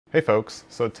Hey folks,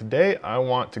 so today I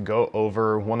want to go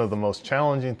over one of the most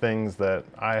challenging things that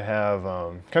I have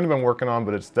kind of been working on,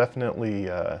 but it's definitely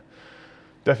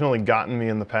gotten me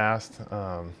in the past,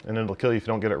 and it'll kill you if you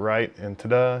don't get it right. And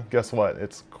today, guess what?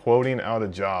 It's quoting out a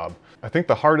job. I think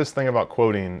the hardest thing about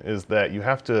quoting is that you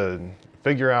have to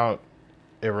figure out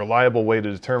a reliable way to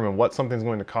determine what something's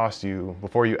going to cost you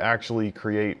before you actually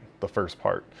create the first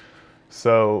part.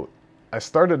 So I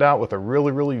started out with a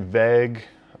really vague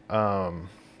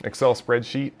Excel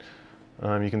spreadsheet.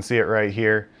 You can see it right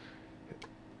here.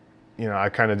 I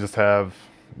kind of just have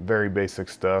very basic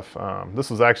stuff. This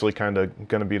was actually kind of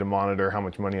going to be to monitor how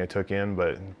much money I took in, but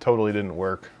it totally didn't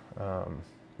work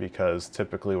because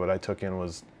typically what I took in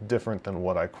was different than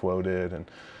what I quoted,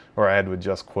 or I had to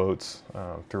adjust quotes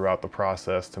throughout the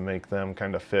process to make them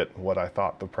kind of fit what I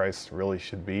thought the price really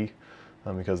should be,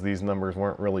 because these numbers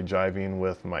weren't really jiving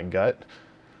with my gut.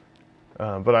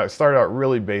 But I started out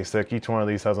really basic. Each one of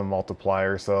these has a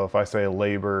multiplier. So if I say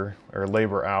labor or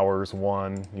labor hours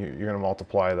 1, you're going to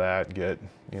multiply that, get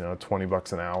 20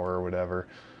 bucks an hour or whatever.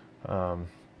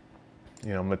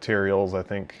 Materials, I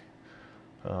think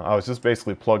I was just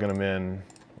basically plugging them in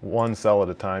one cell at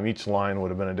a time. Each line would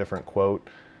have been a different quote.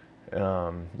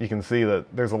 You can see that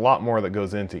there's a lot more that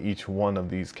goes into each one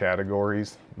of these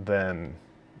categories than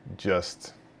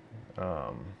just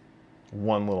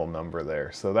one little number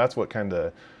there. So that's what kind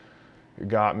of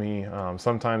got me.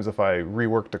 Sometimes if I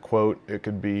reworked a quote, it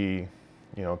could be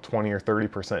 20 or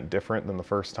 30% different than the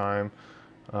first time,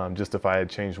 just if I had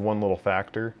changed one little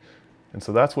factor. And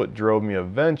so that's what drove me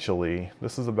eventually.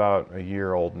 This is about a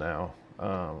year old now.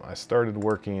 I started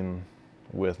working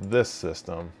with this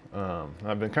system.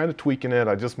 I've been kind of tweaking it.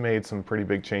 I just made some pretty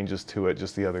big changes to it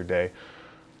just the other day.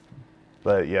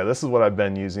 But yeah, this is what I've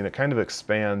been using. It kind of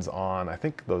expands on, I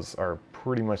think those are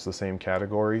pretty much the same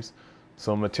categories.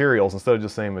 So materials, instead of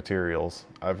just saying materials,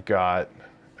 I've got,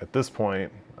 at this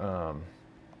point,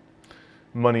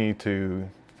 money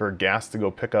for gas to go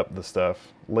pick up the stuff,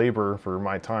 labor for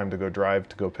my time to go drive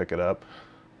to go pick it up.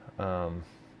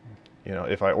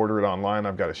 If I order it online,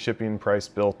 I've got a shipping price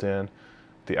built in.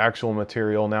 The actual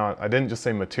material, now I didn't just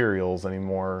say materials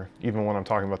anymore, even when I'm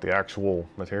talking about the actual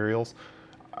materials.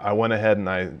 I went ahead and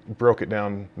I broke it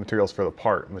down, materials for the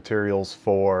part, materials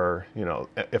for,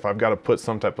 if I've got to put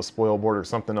some type of spoil board or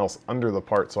something else under the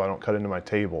part so I don't cut into my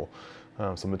table.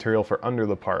 So material for under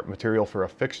the part, material for a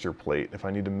fixture plate, if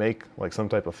I need to make like some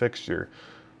type of fixture.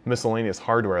 Miscellaneous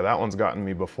hardware, that one's gotten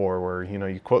me before where,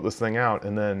 you quote this thing out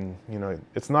and then,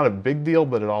 it's not a big deal,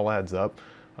 but it all adds up.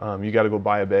 You got to go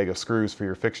buy a bag of screws for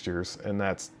your fixtures and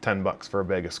that's 10 bucks for a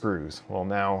bag of screws. Well,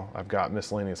 now I've got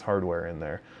miscellaneous hardware in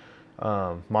there.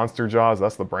 Monster Jaws,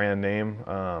 that's the brand name.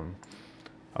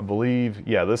 I believe,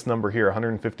 yeah, this number here,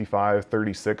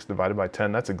 155.36 divided by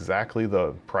 10, that's exactly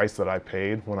the price that I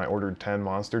paid when I ordered 10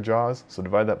 Monster Jaws. So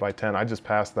divide that by 10, I just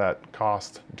passed that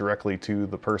cost directly to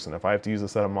the person. If I have to use a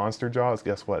set of Monster Jaws,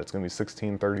 guess what? It's going to be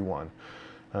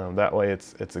 $16.31. That way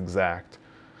it's exact.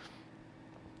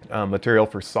 Material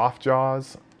for soft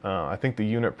jaws, I think the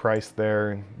unit price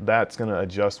there, that's going to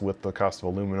adjust with the cost of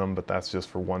aluminum, but that's just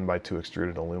for 1x2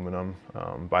 extruded aluminum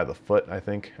by the foot, I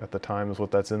think at the time is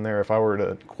what that's in there. If I were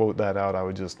to quote that out, I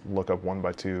would just look up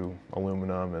 1x2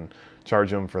 aluminum and charge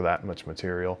them for that much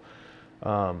material.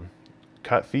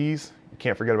 Cut fees, you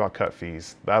can't forget about cut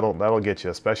fees. That'll get you,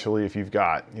 especially if you've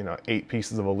got 8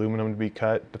 pieces of aluminum to be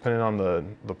cut. Depending on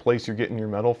the place you're getting your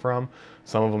metal from,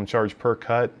 some of them charge per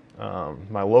cut.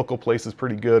 My local place is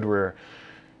pretty good where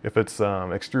if it's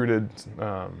extruded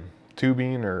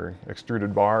tubing or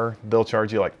extruded bar, they'll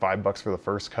charge you like $5 for the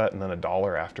first cut and then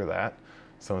 $1 after that.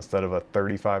 So instead of a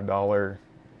 $35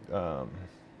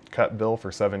 cut bill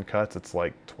for 7 cuts, it's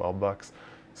like 12 bucks.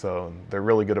 So they're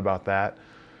really good about that.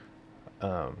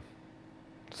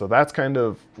 So that's kind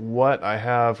of what I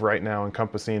have right now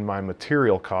encompassing my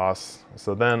material costs.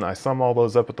 So then I sum all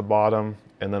those up at the bottom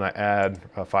and then I add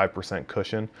a 5%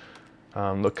 cushion.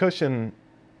 The cushion,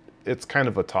 it's kind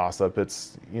of a toss-up.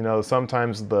 It's,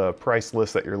 sometimes the price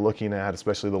list that you're looking at,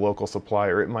 especially the local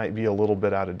supplier, it might be a little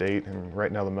bit out of date, and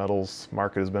right now the metals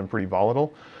market has been pretty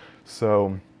volatile.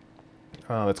 So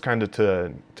it's kind of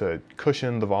to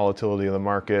cushion the volatility of the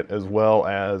market, as well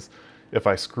as if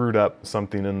I screwed up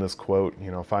something in this quote,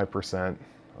 5%,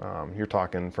 you're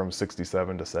talking from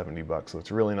 67 to 70 bucks. So it's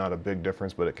really not a big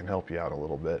difference, but it can help you out a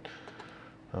little bit.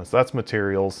 So that's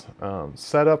materials.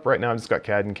 Setup, right now I just got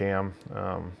CAD and CAM,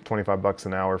 25 bucks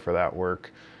an hour for that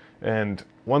work. And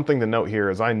one thing to note here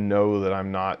is I know that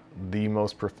I'm not the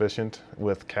most proficient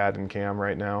with CAD and CAM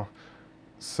right now.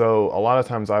 So a lot of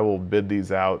times I will bid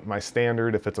these out. My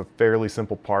standard, if it's a fairly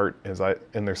simple part,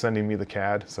 and they're sending me the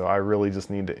CAD, so I really just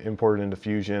need to import it into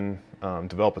Fusion,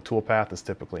 develop a toolpath is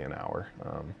typically an hour.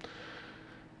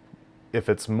 If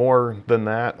it's more than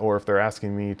that, or if they're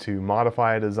asking me to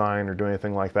modify a design or do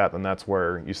anything like that, then that's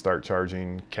where you start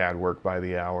charging CAD work by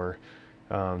the hour.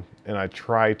 And I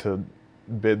try to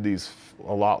bid these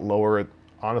a lot lower.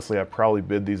 Honestly, I probably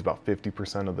bid these about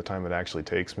 50% of the time it actually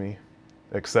takes me,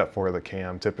 except for the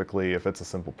cam. Typically, if it's a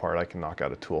simple part, I can knock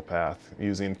out a toolpath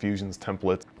using Fusion's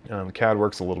templates. CAD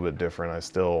works a little bit different. I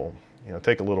still,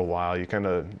 take a little while.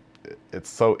 It's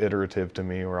so iterative to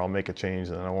me, where I'll make a change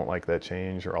and then I won't like that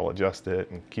change, or I'll adjust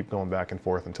it and keep going back and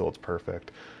forth until it's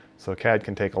perfect. So CAD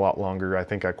can take a lot longer. I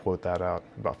think I quote that out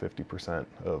about 50%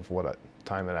 of what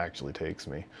time it actually takes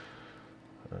me.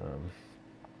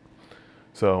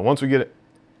 So once we get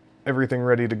everything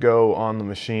ready to go on the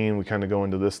machine, we kind of go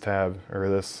into this tab, or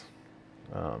this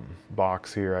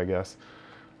box here, I guess.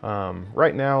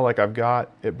 Right now, like, I've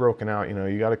got it broken out.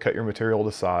 You got to cut your material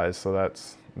to size, so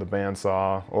that's the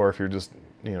bandsaw. Or if you're just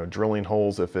drilling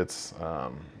holes, if it's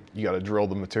you got to drill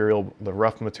the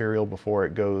rough material before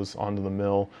it goes onto the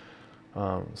mill.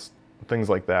 Things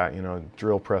like that,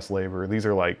 drill press labor. These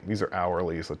are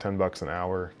hourly, so $10 an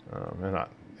hour.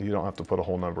 You don't have to put a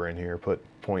whole number in here. Put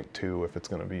 0.2 if it's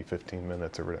going to be 15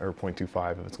 minutes, or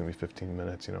 0.25 if it's going to be 15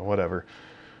 minutes.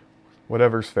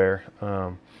 Whatever's fair.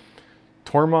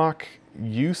 Tormach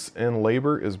use and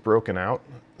labor is broken out.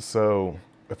 So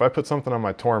if I put something on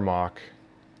my Tormach,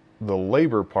 the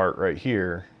labor part right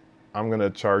here, I'm going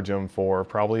to charge them for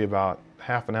probably about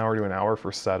half an hour to an hour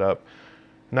for setup.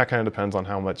 And that kind of depends on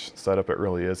how much setup it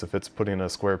really is. If it's putting a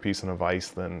square piece in a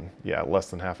vise, then yeah, less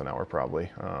than half an hour probably.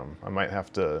 I might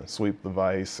have to sweep the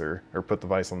vise or put the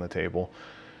vise on the table.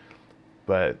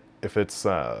 But if it's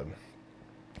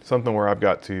something where I've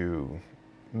got to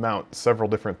mount several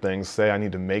different things, say I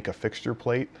need to make a fixture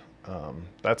plate,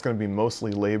 that's going to be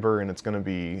mostly labor, and it's going to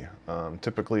be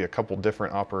typically a couple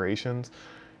different operations.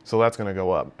 So that's going to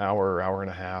go up hour, hour and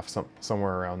a half,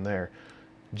 somewhere around there,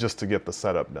 just to get the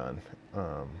setup done.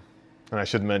 And I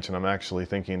should mention, I'm actually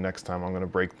thinking next time I'm going to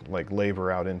break like labor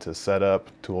out into setup,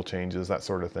 tool changes, that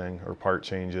sort of thing, or part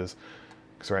changes.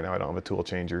 Because right now I don't have a tool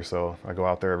changer, so I go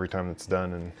out there every time it's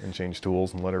done and change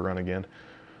tools and let it run again.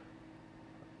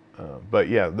 But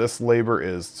yeah, this labor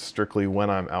is strictly when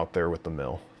I'm out there with the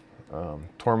mill.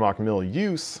 Tormach mill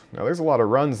use, now there's a lot of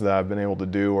runs that I've been able to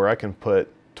do where I can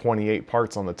put 28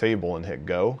 parts on the table and hit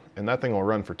go, and that thing will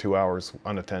run for 2 hours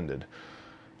unattended.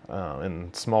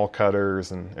 And small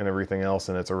cutters and everything else,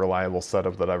 and it's a reliable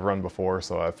setup that I've run before,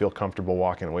 so I feel comfortable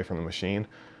walking away from the machine.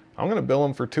 I'm going to bill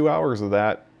them for 2 hours of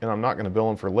that, and I'm not going to bill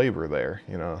them for labor there,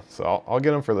 So I'll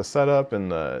get them for the setup and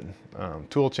the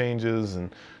tool changes and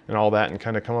all that, and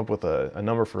kind of come up with a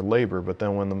number for labor. But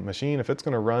then when the machine, if it's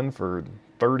going to run for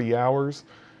 30 hours,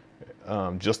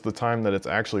 just the time that it's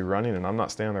actually running and I'm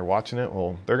not standing there watching it,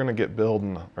 well, they're going to get billed.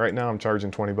 And right now I'm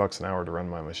charging $20 an hour to run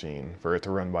my machine, for it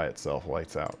to run by itself,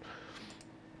 lights out.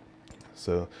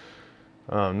 So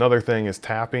another thing is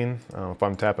tapping. If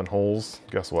I'm tapping holes,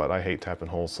 guess what? I hate tapping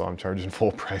holes, so I'm charging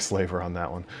full price labor on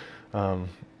that one.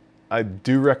 I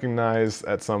do recognize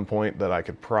at some point that I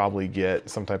could probably get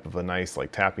some type of a nice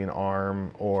like tapping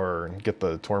arm, or get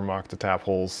the Tormach to tap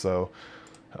holes. So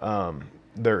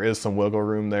there is some wiggle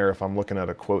room there if I'm looking at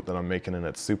a quote that I'm making and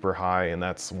it's super high, and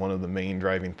that's one of the main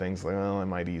driving things. Like, well, I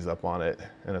might ease up on it.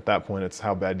 And at that point, it's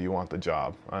how bad do you want the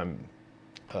job? I'm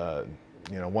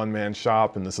one-man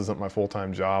shop, and this isn't my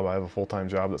full-time job. I have a full-time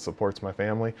job that supports my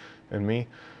family and me.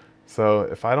 So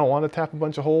if I don't want to tap a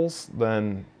bunch of holes,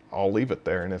 then I'll leave it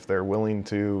there. And if they're willing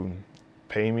to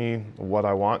pay me what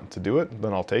I want to do it,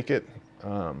 then I'll take it.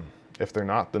 If they're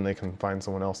not, then they can find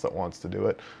someone else that wants to do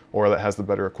it, or that has the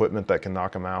better equipment that can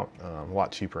knock them out a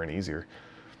lot cheaper and easier.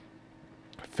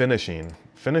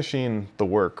 Finishing the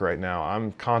work right now.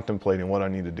 I'm contemplating what I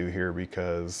need to do here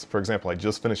because, for example, I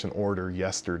just finished an order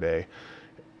yesterday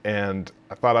and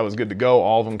I thought I was good to go.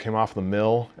 All of them came off the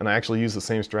mill, and I actually used the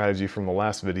same strategy from the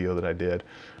last video that I did,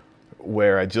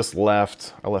 where I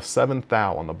left 7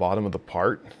 thou on the bottom of the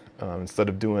part. Instead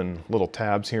of doing little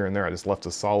tabs here and there, I just left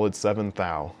a solid 7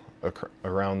 thou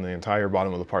around the entire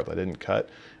bottom of the part that I didn't cut.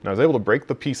 And I was able to break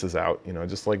the pieces out,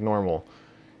 just like normal.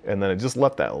 And then it just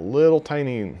left that little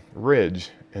tiny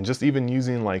ridge, and just even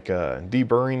using like a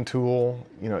deburring tool,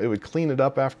 it would clean it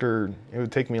up after. It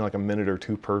would take me like a minute or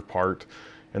two per part.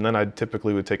 And then I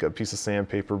typically would take a piece of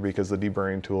sandpaper, because the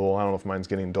deburring tool, I don't know if mine's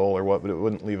getting dull or what, but it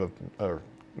wouldn't leave a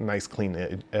nice clean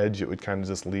edge. It would kind of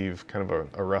just leave kind of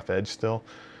a rough edge still.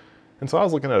 And so I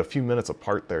was looking at a few minutes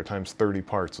apart there, times 30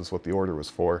 parts was what the order was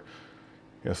for.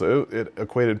 So it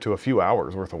equated to a few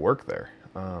hours worth of work there.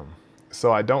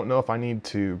 So I don't know if I need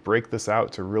to break this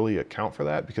out to really account for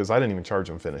that, because I didn't even charge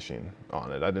them finishing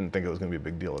on it. I didn't think it was going to be a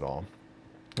big deal at all.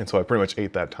 And so I pretty much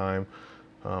ate that time.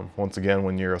 Once again,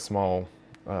 when you're a small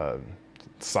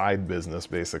side business,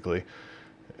 basically,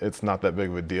 it's not that big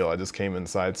of a deal. I just came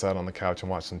inside, sat on the couch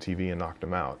and watched some TV and knocked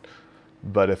them out.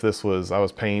 But if this was, I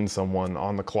was paying someone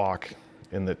on the clock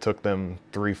and it took them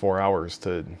 3-4 hours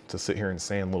to sit here and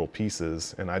sand little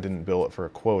pieces, and I didn't bill it for a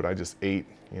quote, I just ate,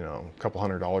 a couple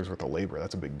 $100 worth of labor.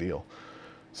 That's a big deal.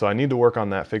 So I need to work on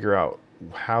that, figure out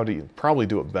how to probably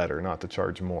do it better, not to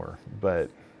charge more, but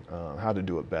how to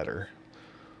do it better.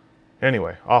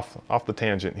 Anyway, off the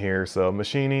tangent here. So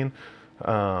machining,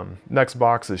 next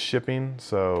box is shipping.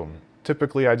 So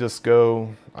typically I just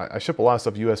go, I ship a lot of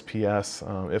stuff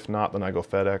USPS. If not, then I go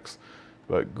FedEx.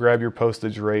 But grab your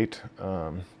postage rate.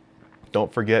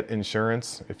 Don't forget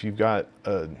insurance. If you've got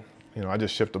I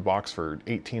just shipped a box for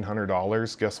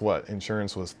 $1,800. Guess what?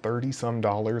 Insurance was $30-some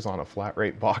on a flat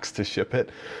rate box to ship it.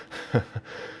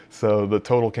 So the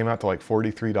total came out to like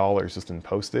 $43 just in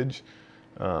postage.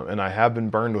 And I have been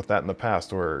burned with that in the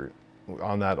past, where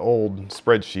on that old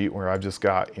spreadsheet where I've just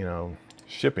got,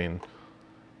 shipping,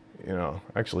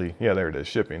 actually, yeah, there it is,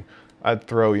 shipping. I'd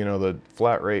throw, the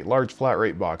flat rate, large flat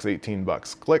rate box, 18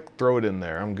 bucks. Click, throw it in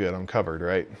there. I'm good, I'm covered,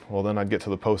 right? Well, then I'd get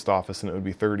to the post office and it would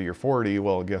be 30 or 40.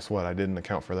 Well, guess what? I didn't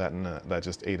account for that, and that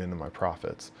just ate into my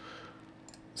profits.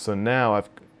 So now I've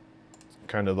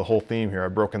kind of the whole theme here,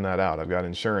 I've broken that out. I've got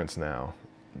insurance now.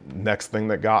 Next thing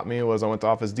that got me was I went to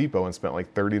Office Depot and spent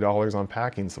like $30 on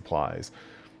packing supplies.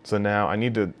 So now I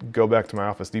need to go back to my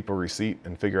Office Depot receipt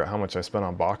and figure out how much I spent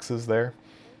on boxes there.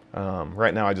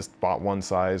 Right now I just bought one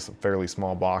size, a fairly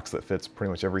small box that fits pretty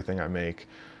much everything I make.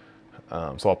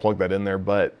 So I'll plug that in there,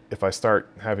 but if I start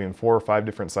having 4 or 5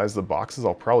 different sizes of boxes,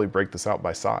 I'll probably break this out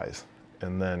by size.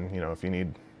 And then,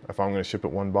 if I'm going to ship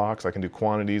it one box, I can do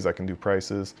quantities, I can do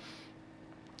prices.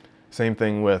 Same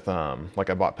thing with, like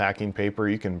I bought packing paper.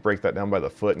 You can break that down by the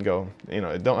foot and go,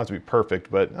 it don't have to be perfect,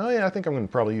 but oh yeah, I think I'm going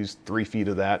to probably use 3 feet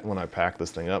of that when I pack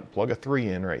this thing up. Plug a 3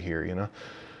 in right here,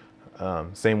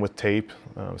 Same with tape,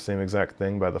 same exact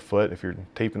thing by the foot if you're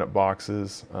taping up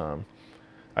boxes.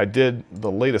 The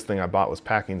latest thing I bought was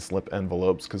packing slip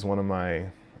envelopes, because one of my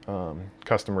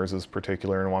customers is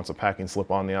particular and wants a packing slip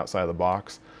on the outside of the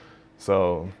box.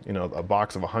 So, a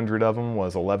box of 100 of them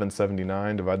was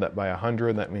 $11.79. Divide that by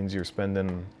 100, that means you're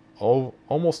spending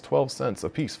almost 12 cents a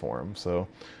piece for them. So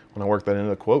when I work that into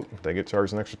the quote, they get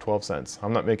charged an extra 12 cents.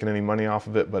 I'm not making any money off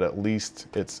of it, but at least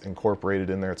it's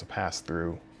incorporated in there. It's a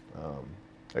pass-through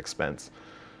expense.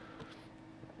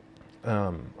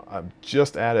 I've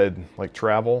just added like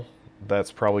travel.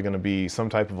 That's probably going to be some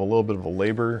type of a little bit of a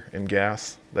labor and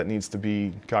gas that needs to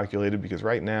be calculated, because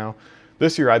right now,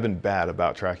 this year I've been bad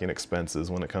about tracking expenses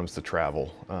when it comes to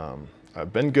travel.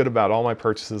 I've been good about all my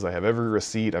purchases. I have every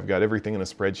receipt. I've got everything in a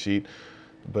spreadsheet.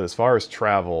 But as far as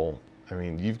travel, I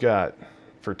mean, you've got,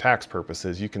 for tax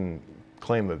purposes, you can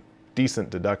claim a decent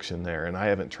deduction there, and I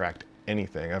haven't tracked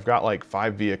anything. I've got like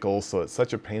 5 vehicles, so it's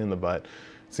such a pain in the butt.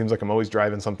 It seems like I'm always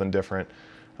driving something different.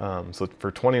 So for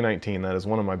 2019, that is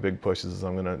one of my big pushes, is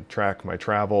I'm going to track my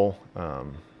travel,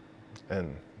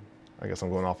 and I guess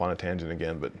I'm going off on a tangent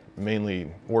again, but mainly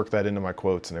work that into my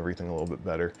quotes and everything a little bit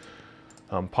better.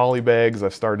 Poly bags,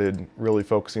 I've started really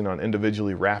focusing on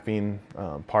individually wrapping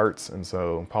parts, and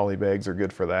so poly bags are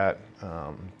good for that.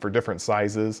 For different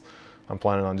sizes, I'm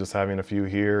planning on just having a few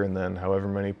here, and then however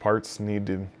many parts need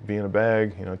to be in a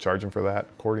bag, charging for that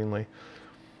accordingly.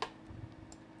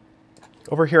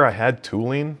 Over here I had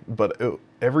tooling, but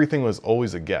everything was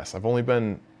always a guess. I've only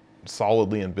been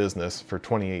solidly in business for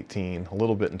 2018, a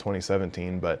little bit in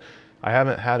 2017, but I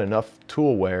haven't had enough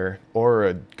tool wear or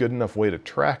a good enough way to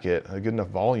track it, a good enough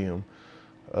volume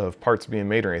of parts being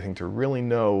made or anything to really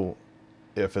know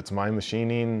if it's my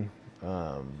machining,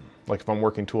 like if I'm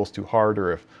working tools too hard,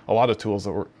 or if a lot of tools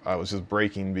that I was just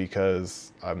breaking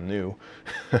because I'm new,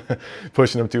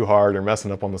 pushing them too hard or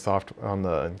messing up on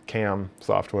the cam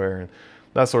software and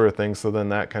that sort of thing. So then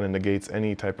that kind of negates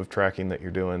any type of tracking that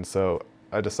you're doing. So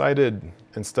I decided,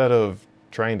 instead of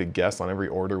trying to guess on every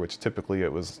order, which typically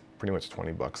it was pretty much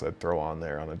 20 bucks I'd throw on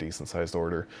there on a decent sized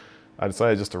order, I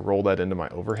decided just to roll that into my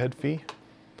overhead fee.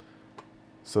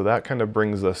 So that kind of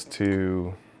brings us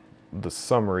to the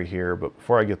summary here, but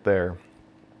before I get there,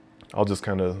 I'll just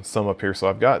kind of sum up here. So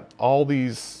I've got all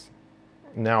these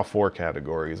now 4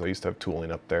 categories. I used to have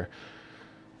tooling up there.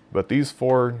 But these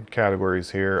 4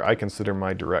 categories here, I consider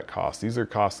my direct costs. These are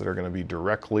costs that are going to be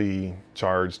directly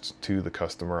charged to the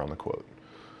customer on the quote.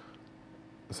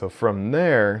 So from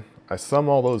there, I sum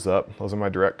all those up. Those are my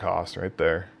direct costs right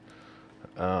there.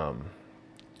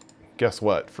 Guess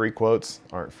what? Free quotes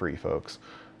aren't free, folks.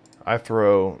 I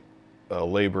throw a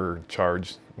labor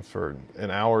charge for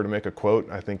an hour to make a quote,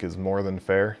 I think is more than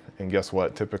fair. And guess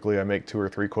what? Typically I make 2 or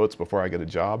 3 quotes before I get a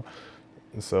job.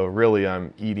 So really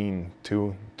I'm eating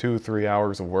 3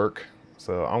 hours of work.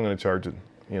 So I'm going to charge it,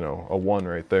 you know, a 1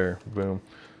 right there. Boom.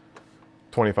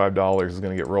 $25 is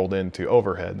going to get rolled into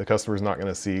overhead. The customer's not going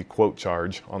to see quote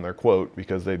charge on their quote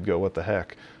because they'd go, what the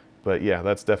heck? But yeah,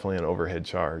 that's definitely an overhead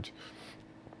charge.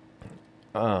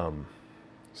 So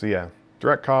yeah,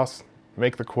 direct costs,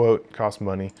 make the quote, cost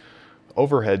money.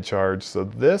 Overhead charge, so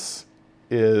this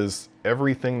is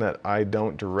everything that I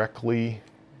don't directly,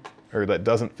 or that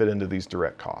doesn't fit into these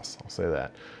direct costs, I'll say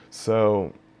that.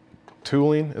 So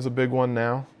tooling is a big one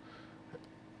now.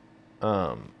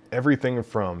 Everything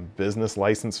from business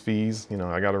license fees, you know,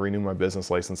 I got to renew my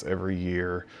business license every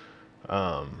year.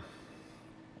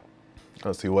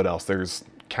 Let's see what else. There's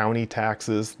county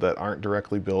taxes that aren't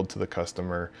directly billed to the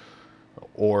customer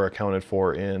or accounted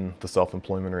for in the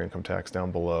self-employment or income tax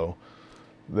down below.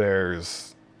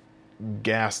 There's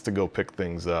gas to go pick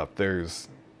things up. There's,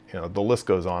 you know, the list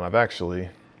goes on. I've actually,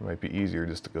 it might be easier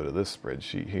just to go to this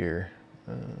spreadsheet here.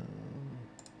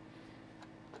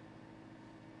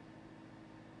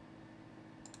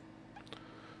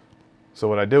 So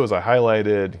what I did was I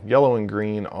highlighted yellow and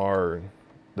green are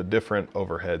the different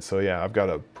overheads. So yeah, I've got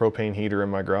a propane heater in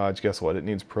my garage. Guess what? It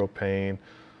needs propane.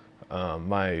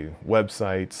 My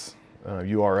websites,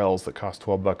 URLs that cost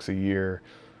 12 bucks a year.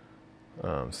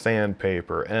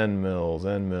 Sandpaper, end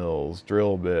mills,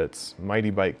 drill bits, Mighty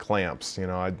Bite clamps. You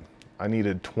know, I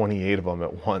needed 28 of them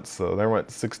at once, so they went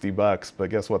 60 bucks,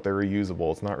 but guess what? They're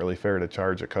reusable. It's not really fair to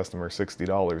charge a customer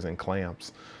 $60 in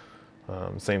clamps.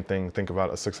 Same thing, think about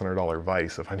a $600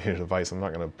 vise. If I needed a vise, I'm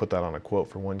not going to put that on a quote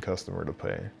for one customer to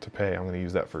pay. I'm going to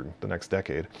use that for the next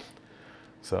decade.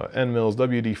 So end mills,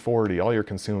 WD-40, all your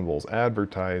consumables,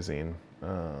 advertising,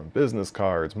 business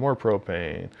cards, more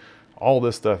propane. All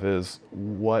this stuff is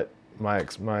what my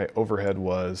overhead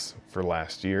was for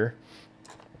last year.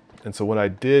 And so what I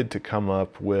did to come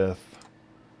up with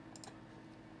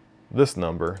this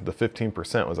number, the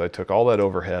 15%, was I took all that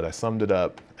overhead, I summed it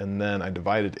up, and then I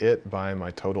divided it by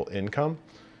my total income,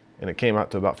 and it came out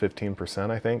to about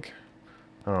 15%, I think.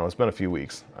 I don't know, it's been a few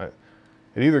weeks.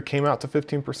 It either came out to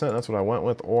 15%, that's what I went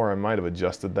with, or I might have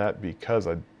adjusted that because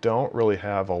I don't really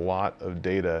have a lot of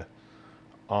data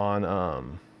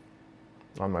on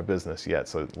my business yet.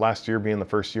 So last year being the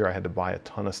first year, I had to buy a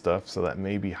ton of stuff, so that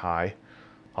may be high.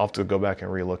 I'll have to go back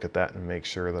and relook at that and make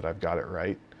sure that I've got it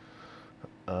right.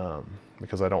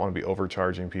 Because I don't want to be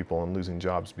overcharging people and losing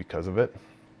jobs because of it.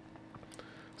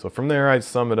 So from there, I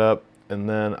sum it up, and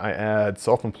then I add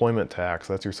self-employment tax.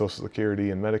 That's your Social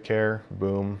Security and Medicare.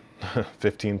 Boom,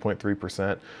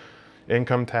 15.3%.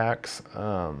 Income tax,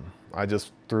 I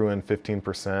just threw in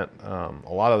 15%.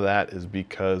 A lot of that is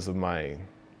because of I'm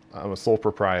a sole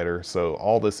proprietor, so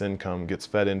all this income gets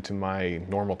fed into my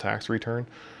normal tax return.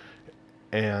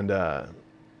 And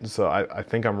so I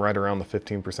think I'm right around the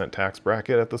 15% tax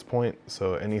bracket at this point.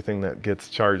 So anything that gets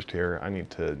charged here, I need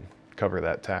to cover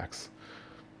that tax.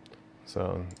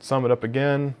 So sum it up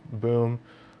again, boom.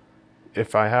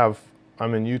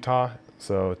 I'm in Utah,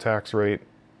 so tax rate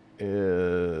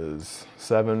is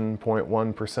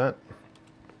 7.1%.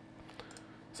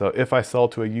 So if I sell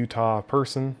to a Utah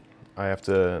person, I have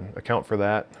to account for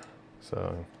that.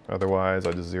 So otherwise,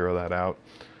 I just zero that out.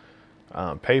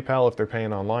 PayPal, if they're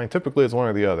paying online, typically it's one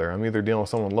or the other. I'm either dealing with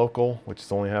someone local, which has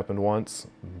only happened once,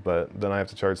 but then I have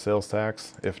to charge sales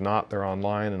tax. If not, they're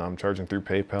online and I'm charging through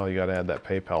PayPal. You got to add that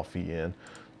PayPal fee in.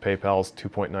 PayPal's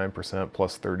 2.9%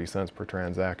 plus 30 cents per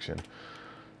transaction.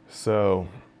 So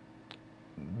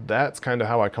that's kind of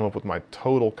how I come up with my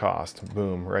total cost.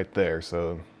 Boom, right there.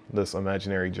 So this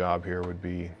imaginary job here would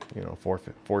be, you know,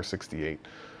 $468.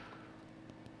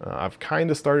 I've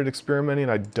kind of started experimenting.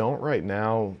 I don't right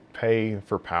now pay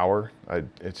for power.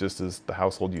 It just is the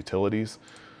household utilities.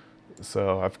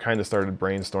 So I've kind of started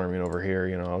brainstorming over here,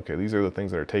 you know, okay, these are the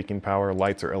things that are taking power.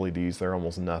 Lights or LEDs, they're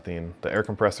almost nothing. The air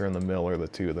compressor and the mill are the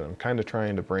two that I'm kind of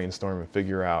trying to brainstorm and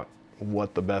figure out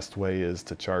what the best way is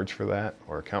to charge for that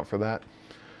or account for that.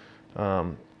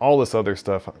 All this other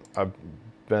stuff, I've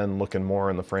been looking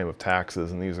more in the frame of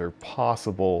taxes, and these are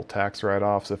possible tax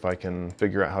write-offs if I can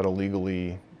figure out how to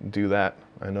legally do that.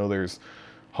 I know there's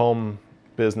home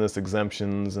business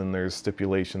exemptions and there's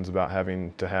stipulations about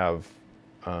having to have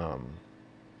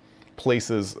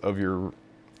places of your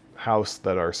house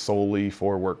that are solely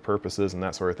for work purposes and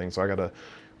that sort of thing. So I got to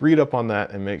read up on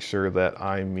that and make sure that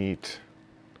I meet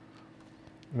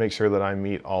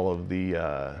all of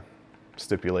the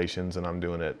stipulations and I'm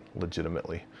doing it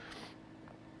legitimately.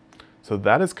 So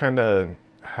that is kind of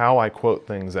how I quote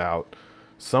things out.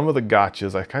 Some of the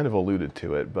gotchas, I kind of alluded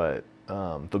to it, but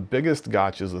the biggest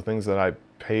gotchas, the things that I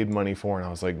paid money for and I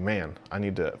was like, man, I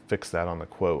need to fix that on the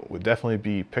quote, would definitely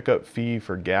be pickup fee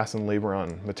for gas and labor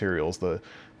on materials. The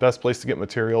best place to get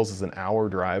materials is an hour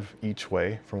drive each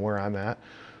way from where I'm at.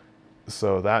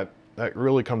 So that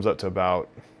really comes up to about,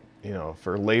 you know,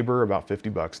 for labor, about 50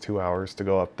 bucks, 2 hours to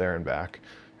go up there and back.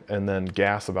 And then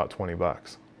gas, about 20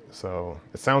 bucks. So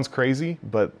it sounds crazy,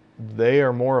 but they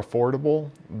are more affordable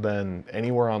than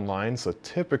anywhere online. So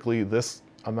typically this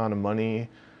amount of money,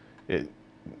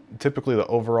 typically the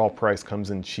overall price comes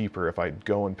in cheaper if I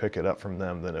go and pick it up from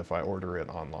them than if I order it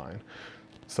online.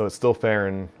 So it's still fair,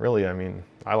 and really, I mean,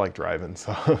 I like driving,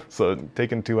 so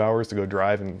taking 2 hours to go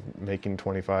drive and making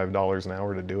 $25 an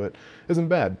hour to do it isn't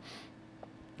bad.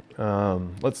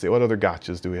 Let's see, what other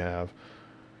gotchas do we have?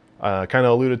 Kind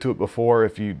of alluded to it before.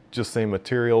 If you just say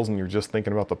materials and you're just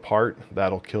thinking about the part,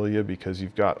 that'll kill you because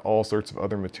you've got all sorts of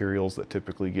other materials that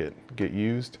typically get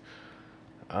used.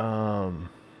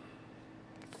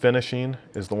 Finishing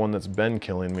is the one that's been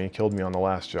killed me on the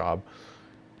last job.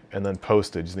 And then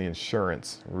postage, the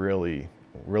insurance, really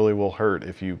will hurt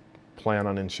if you plan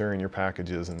on insuring your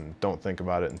packages and don't think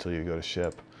about it until you go to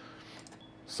ship.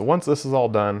 So once this is all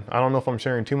done, I don't know if I'm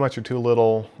sharing too much or too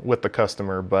little with the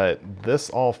customer, but this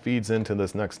all feeds into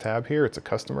this next tab here. It's a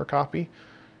customer copy.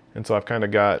 And so I've kind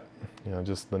of got, you know,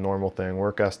 just the normal thing,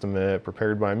 work estimate,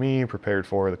 prepared by me, prepared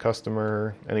for the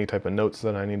customer, any type of notes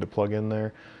that I need to plug in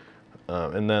there.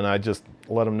 And then I just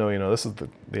let them know, you know, this is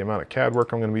the amount of CAD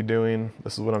work I'm going to be doing.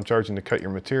 This is what I'm charging to cut your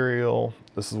material.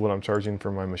 This is what I'm charging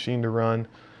for my machine to run.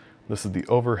 This is the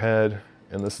overhead,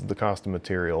 and this is the cost of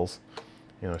materials.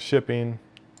 You know, shipping,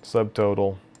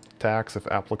 subtotal, tax if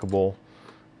applicable,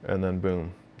 and then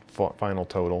boom, final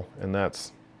total. And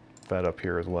that's fed up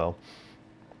here as well.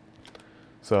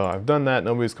 So I've done that,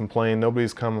 nobody's complained,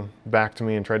 nobody's come back to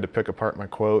me and tried to pick apart my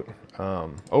quote.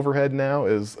 Overhead now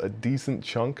is a decent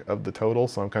chunk of the total,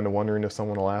 so I'm kind of wondering if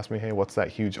someone will ask me, hey, what's that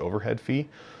huge overhead fee?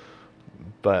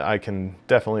 But I can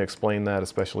definitely explain that,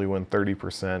 especially when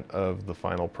 30% of the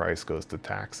final price goes to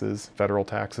taxes, federal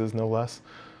taxes no less.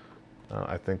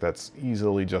 I think that's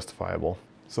easily justifiable.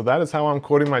 So that is how I'm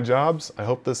quoting my jobs. I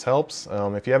hope this helps.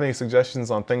 If you have any suggestions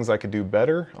on things I could do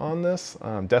better on this,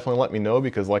 definitely let me know,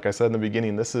 because like I said in the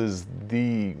beginning, this is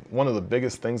one of the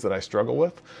biggest things that I struggle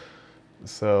with.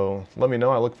 So let me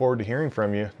know. I look forward to hearing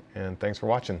from you, and thanks for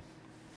watching.